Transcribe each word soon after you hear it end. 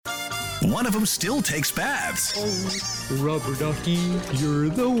One of them still takes baths. Oh, rubber ducky, you're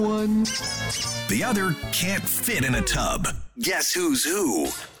the one. The other can't fit in a tub. Guess who's who?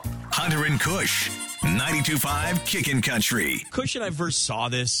 Hunter and Kush, 92.5 Kickin' Country. Kush and I first saw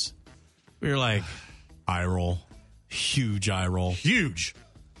this, we were like, eye roll. Huge eye roll. Huge.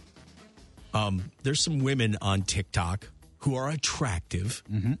 There's some women on TikTok who are attractive,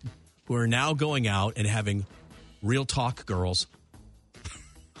 who are now going out and having real talk girls.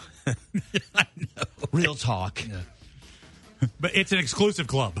 I know. Real talk. Yeah. But it's an exclusive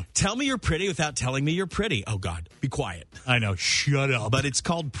club. Tell me you're pretty without telling me you're pretty. Oh, God. Be quiet. I know. Shut up. But it's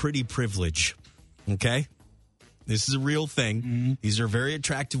called pretty privilege. Okay? This is a real thing. Mm-hmm. These are very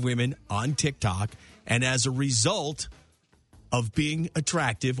attractive women on TikTok. And as a result of being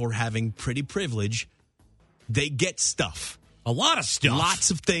attractive or having pretty privilege, they get stuff. A lot of stuff. Lots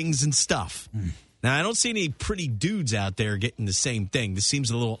of things and stuff. Now, I don't see any pretty dudes out there getting the same thing. This seems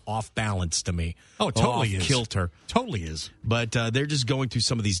a little off balance to me. Oh, it totally off is. Kilter. Totally is. But they're just going through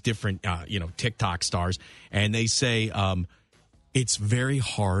some of these different, TikTok stars, and they say it's very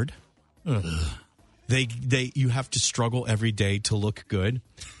hard. You have to struggle every day to look good,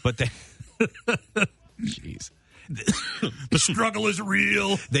 but they, jeez, The struggle is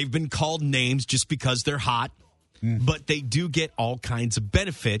real. they've been called names just because they're hot, but they do get all kinds of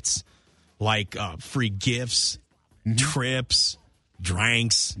benefits like free gifts, trips,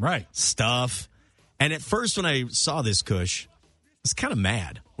 drinks, Right. stuff. And at first, when I saw this, Kush, I was kind of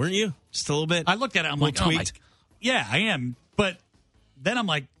mad, weren't you? Just a little bit. I looked at it. I'm Little like, oh my, tweaked? yeah, I am. But then I'm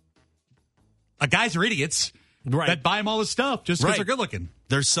like, guys are idiots Right. that buy them all this stuff just because Right. they're good looking.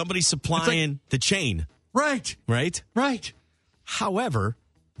 There's somebody supplying the chain, Right. right? Right. However,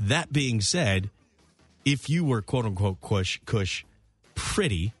 that being said, if you were quote unquote Kush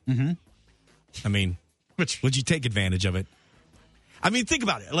pretty, I mean, would you take advantage of it? I mean, think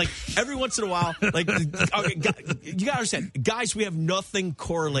about it. Like every once in a while, like okay, you gotta understand, guys, we have nothing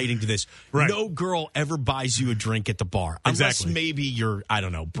correlating to this. Right. No girl ever buys you a drink at the bar, unless Exactly. maybe you're, I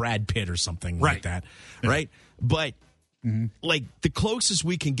don't know, Brad Pitt or something like Right. that, right? But like the closest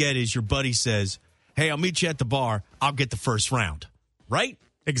we can get is your buddy says, "Hey, I'll meet you at the bar. I'll get the first round," right?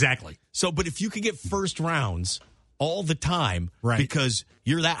 Exactly. So, but if you could get first rounds all the time, Right. because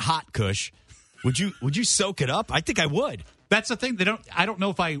you're that hot, Kush, would you soak it up? I think I would. That's the thing. I don't know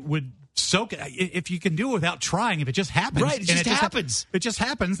if I would soak it. If you can do it without trying, if it just happens. Right, it and just happens. It just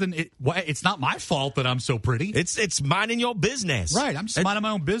happens, then it's not my fault that I'm so pretty. It's minding your business. Right. I'm just minding my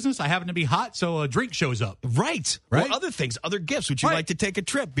own business. I happen to be hot, so a drink shows up. Right. Right. Or other things, other gifts. Would you Right. like to take a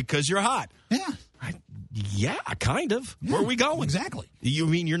trip because you're hot? Yeah. Yeah, kind of. Where are we going? Exactly. You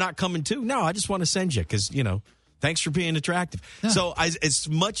mean you're not coming too? No, I just want to send you because, thanks for being attractive. Yeah. So as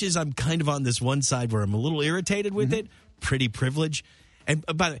much as I'm kind of on this one side where I'm a little irritated with it, pretty privilege. And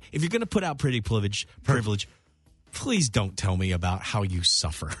by the way, if you're going to put out pretty privilege, please don't tell me about how you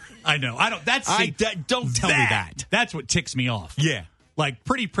suffer. I know. I don't. Don't tell me that. That's what ticks me off. Yeah. Like,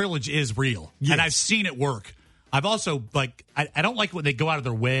 pretty privilege is real. Yes. And I've seen it work. I've also, I don't like when they go out of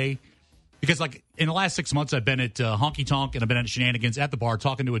their way. Because, in the last 6 months, I've been at Honky Tonk and I've been at Shenanigans at the bar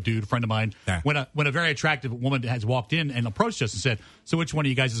talking to a dude, a friend of mine, Yeah. when a very attractive woman has walked in and approached us and said, "So which one of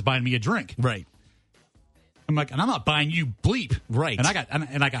you guys is buying me a drink?" Right. I'm like, and I'm not buying you bleep. Right. And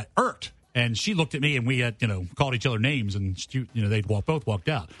I got irked. And she looked at me and we had, called each other names and, they'd both walked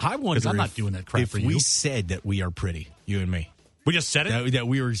out. I wonder 'Cause I'm not doing that crap if for you. we said that we are pretty, you and me. We just said it. That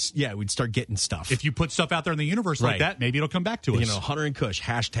we were, we'd start getting stuff. If you put stuff out there in the universe like Right. that, maybe it'll come back to us. Hunter and Kush,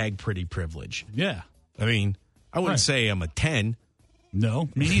 hashtag pretty privilege. Yeah. I mean, I wouldn't Right. say I'm a 10, No,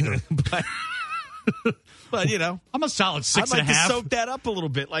 me neither. but I'm a solid six I'd and like a half. to soak that up a little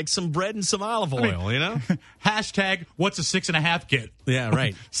bit, like some bread and some olive oil, Hashtag what's a 6.5 get? Yeah,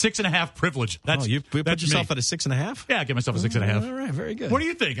 right. 6.5 privilege. That's You put that's yourself me. at a 6.5? Yeah, I give myself a 6.5. All right, very good. What do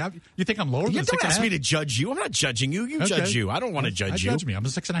you think? You think I'm lower You than a don't ask 6.5? me to judge you. I'm not judging you. You judge you. I don't want to judge you. Judge me. I'm a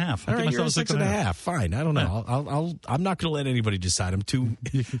 6.5. All I right, give you're a myself 6.5. Fine. I don't know. I'm not going to let anybody decide. I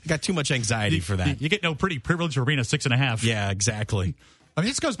got too much anxiety for that. You get no pretty privilege for being a 6.5. Yeah, exactly. I mean,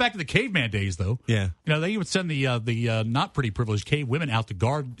 this goes back to the caveman days, though. Yeah. They would send the not pretty privileged cave women out to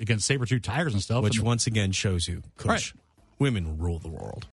guard against saber-tooth tigers and stuff. Which and once again shows you, Kush, Right. women rule the world.